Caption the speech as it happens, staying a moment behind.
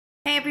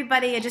Hey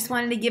everybody, I just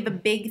wanted to give a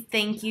big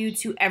thank you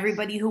to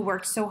everybody who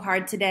worked so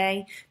hard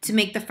today to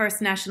make the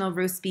first National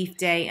Roast Beef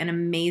Day an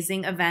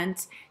amazing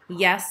event.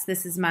 Yes,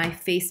 this is my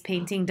face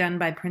painting done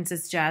by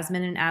Princess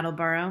Jasmine in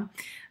Attleboro.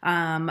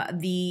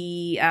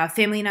 The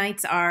family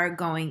nights are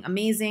going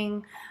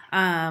amazing.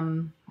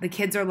 The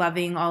kids are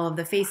loving all of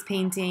the face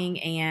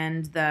painting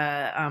and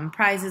the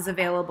prizes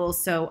available.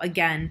 So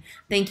again,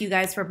 thank you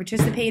guys for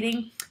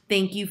participating.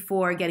 Thank you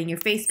for getting your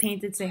face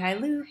painted. Say hi,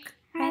 Luke.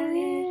 Hi,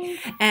 Luke.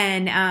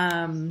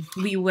 And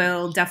we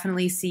will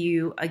definitely see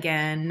you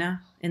again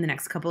in the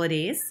next couple of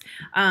days.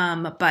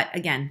 But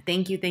again,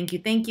 thank you, thank you,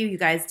 thank you. You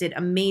guys did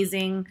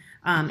amazing.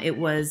 It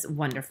was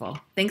wonderful.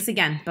 Thanks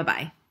again.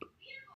 Bye-bye.